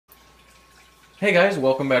Hey guys,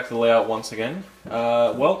 welcome back to the layout once again.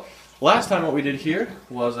 Last time what we did here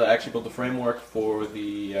was actually build the framework for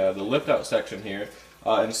the lift out section here,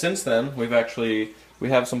 and since then we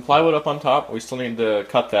have some plywood up on top. We still need to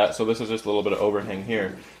cut that, so this is just a little bit of overhang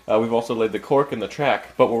here. We've also laid the cork and the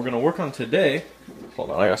track, but what we're going to work on today, hold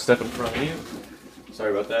on, I got to step in front of you, sorry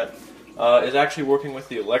about that, is actually working with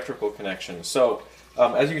the electrical connection. So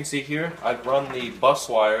as you can see here, I've run the bus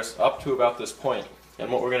wires up to about this point,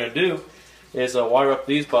 and what we're going to do is wire up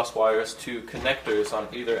these bus wires to connectors on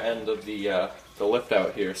either end of the lift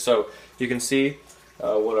out here. So you can see,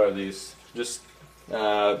 what are these? These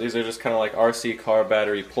are just kind of like RC car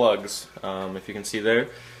battery plugs. If you can see there,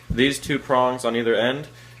 these two prongs on either end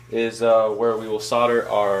is where we will solder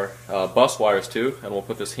our bus wires to, and we'll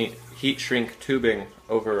put this heat shrink tubing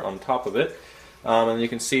over on top of it. And you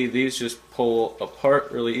can see these just pull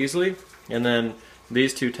apart really easily, and then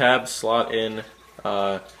these two tabs slot in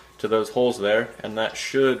to those holes there, and that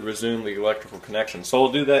should resume the electrical connection. So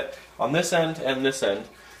we'll do that on this end and this end,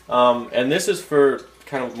 and this is for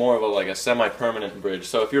kind of more of a semi-permanent bridge.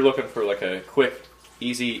 So if you're looking for like a quick,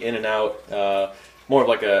 easy in and out, more of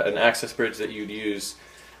like an access bridge that you'd use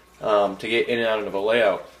to get in and out of a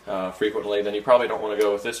layout frequently, then you probably don't want to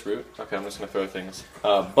go with this route. Okay, I'm just going to throw things.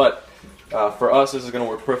 But for us, this is going to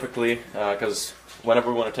work perfectly because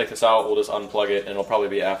whenever we want to take this out, we'll just unplug it, and it'll probably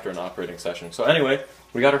be after an operating session. So anyway,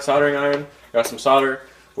 we got our soldering iron, got some solder.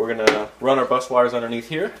 We're going to run our bus wires underneath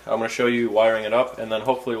here. I'm going to show you wiring it up, and then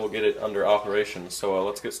hopefully we'll get it under operation. So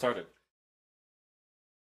let's get started.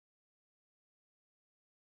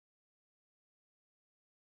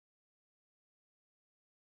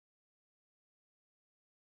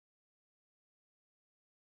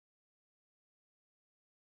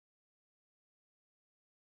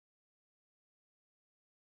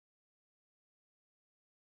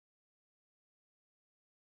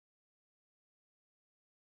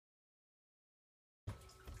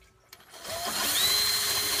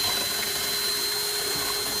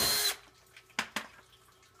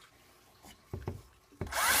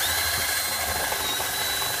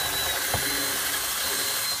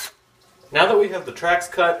 Now that we have the tracks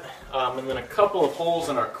cut, and then a couple of holes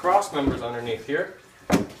in our cross members underneath here,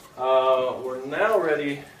 we're now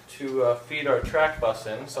ready to feed our track bus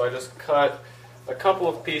in. So I just cut a couple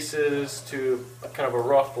of pieces to kind of a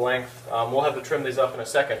rough length. We'll have to trim these up in a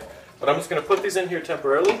second. But I'm just going to put these in here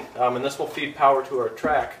temporarily, and this will feed power to our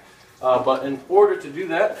track. But in order to do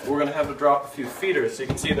that, we're going to have to drop a few feeders. So you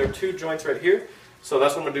can see there are two joints right here. So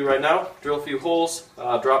that's what I'm going to do right now. Drill a few holes,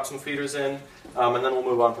 drop some feeders in, and then we'll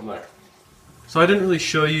move on from there. So I didn't really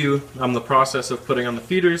show you the process of putting on the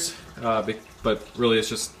feeders, but really it's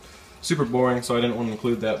just super boring, so I didn't want to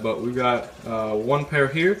include that. But we've got one pair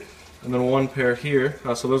here, and then one pair here,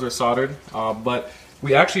 so those are soldered. But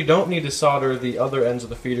we actually don't need to solder the other ends of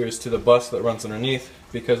the feeders to the bus that runs underneath,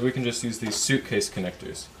 because we can just use these suitcase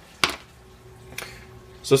connectors.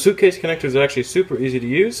 So suitcase connectors are actually super easy to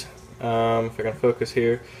use. If I can focus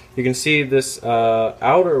here, you can see this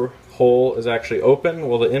outer hole is actually open.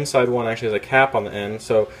 Well, the inside one actually has a cap on the end,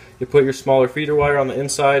 so you put your smaller feeder wire on the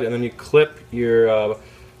inside, and then you clip your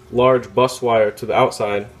large bus wire to the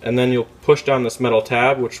outside, and then you'll push down this metal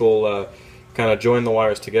tab, which will kind of join the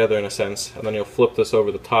wires together in a sense, and then you'll flip this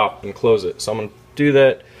over the top and close it. So I'm going to do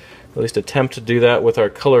that, at least attempt to do that with our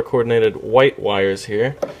color coordinated white wires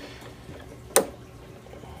here.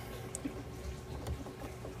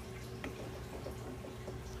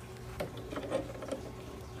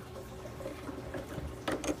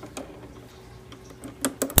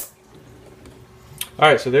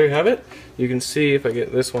 Alright, so there you have it. You can see, if I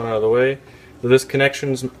get this one out of the way, that this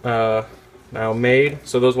connection's now made,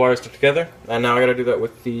 so those wires are together. And now I gotta do that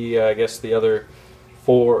with the, I guess the other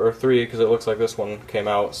 4 or 3, because it looks like this one came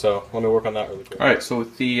out, so let me work on that really quick. Alright, so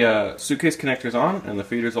with the suitcase connectors on, and the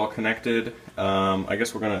feeders all connected, I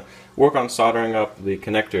guess we're gonna work on soldering up the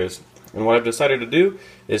connectors. And what I've decided to do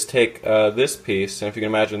is take this piece, and if you can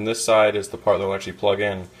imagine, this side is the part that will actually plug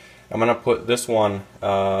in. I'm gonna put this one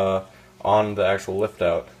on the actual lift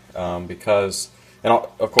out, because, and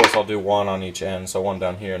of course I'll do one on each end, so one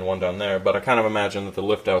down here and one down there, but I kind of imagine that the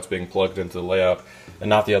lift out's being plugged into the layout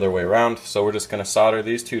and not the other way around. So we're just going to solder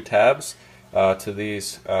these two tabs to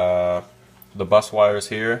these the bus wires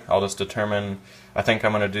here. I'll just determine, I think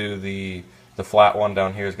I'm going to do the flat one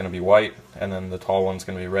down here is going to be white, and then the tall one's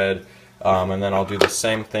going to be red, and then I'll do the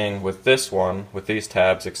same thing with this one with these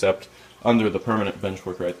tabs, except under the permanent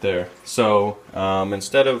benchwork right there. So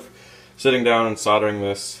instead of sitting down and soldering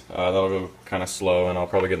this, that'll go kind of slow and I'll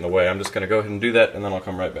probably get in the way. I'm just going to go ahead and do that, and then I'll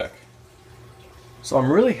come right back. So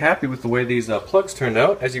I'm really happy with the way these plugs turned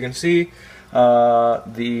out. As you can see,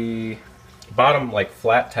 the bottom like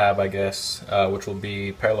flat tab, I guess, which will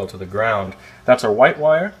be parallel to the ground. That's our white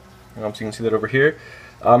wire. So you can see that over here.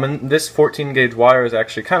 And this 14 gauge wire is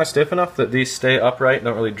actually kind of stiff enough that these stay upright,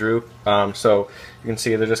 don't really droop. So you can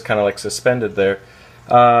see they're just kind of like suspended there.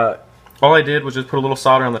 All I did was just put a little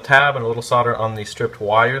solder on the tab and a little solder on the stripped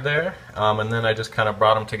wire there, and then I just kind of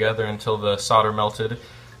brought them together until the solder melted.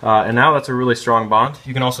 And now that's a really strong bond.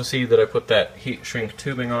 You can also see that I put that heat shrink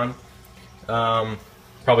tubing on.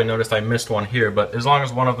 Probably noticed I missed one here, but as long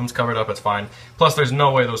as one of them's covered up, it's fine. Plus, there's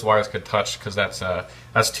no way those wires could touch because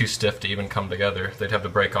that's too stiff to even come together. They'd have to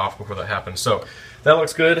break off before that happens. So that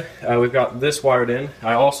looks good. We've got this wired in.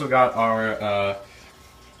 I also got our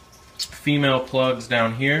female plugs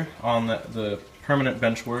down here on the permanent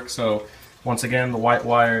benchwork. So once again, the white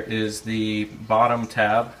wire is the bottom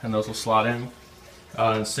tab, and those will slot in.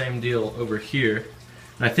 And same deal over here.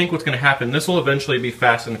 And I think what's going to happen, this will eventually be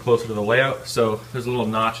fastened closer to the layout, so there's a little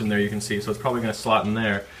notch in there you can see, so it's probably going to slot in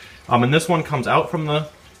there. And this one comes out from the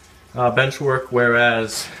benchwork,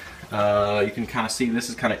 whereas you can kind of see this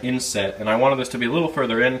is kind of inset, and I wanted this to be a little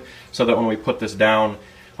further in so that when we put this down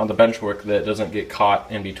on the benchwork that it doesn't get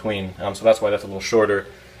caught in between. So that's why that's a little shorter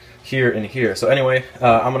here and here. So anyway,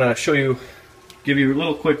 I'm going to give you a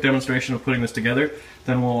little quick demonstration of putting this together,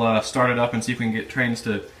 then we'll start it up and see if we can get trains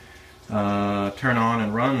to turn on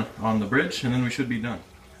and run on the bridge, and then we should be done.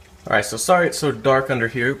 Alright, so sorry it's so dark under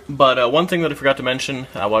here, but one thing that I forgot to mention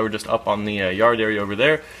while we're just up on the yard area over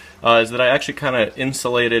there is that I actually kind of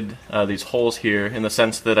insulated these holes here in the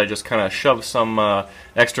sense that I just kind of shoved some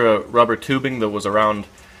extra rubber tubing that was around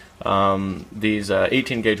these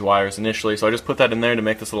 18 gauge wires initially, so I just put that in there to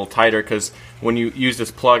make this a little tighter, because when you use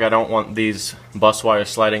this plug I don't want these bus wires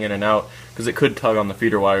sliding in and out because it could tug on the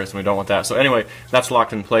feeder wires and we don't want that. So anyway, that's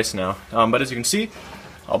locked in place now. But as you can see,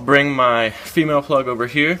 I'll bring my female plug over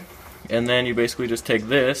here, and then you basically just take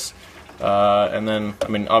this and then, I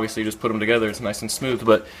mean, obviously you just put them together, it's nice and smooth,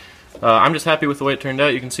 but I'm just happy with the way it turned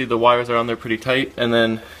out. You can see the wires are on there pretty tight, and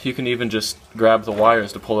then you can even just grab the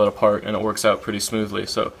wires to pull it apart and it works out pretty smoothly.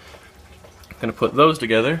 So I'm going to put those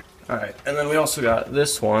together. Alright, and then we also got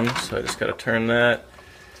this one, so I just got to turn that.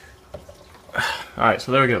 Alright,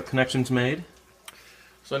 so there we go, connection's made.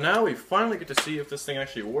 So now we finally get to see if this thing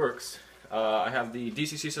actually works. I have the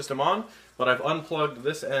DCC system on, but I've unplugged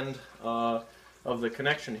this end of the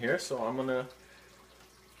connection here, so I'm going to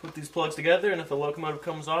put these plugs together, and if the locomotive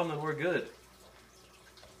comes on, then we're good.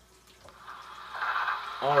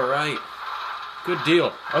 Alright, good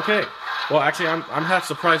deal. Okay, well actually I'm half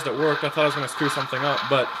surprised it worked. I thought I was going to screw something up,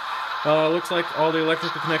 but looks like all the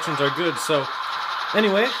electrical connections are good. So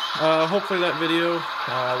anyway, hopefully that video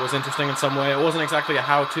was interesting in some way. It wasn't exactly a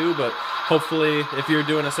how-to, but hopefully if you're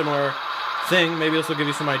doing a similar thing, maybe this will give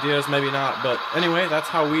you some ideas, maybe not. But anyway, that's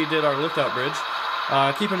how we did our lift-out bridge.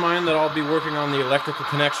 Keep in mind that I'll be working on the electrical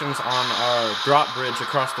connections on our drop bridge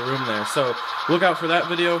across the room there. So look out for that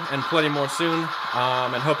video and plenty more soon,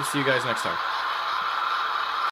 and hope to see you guys next time.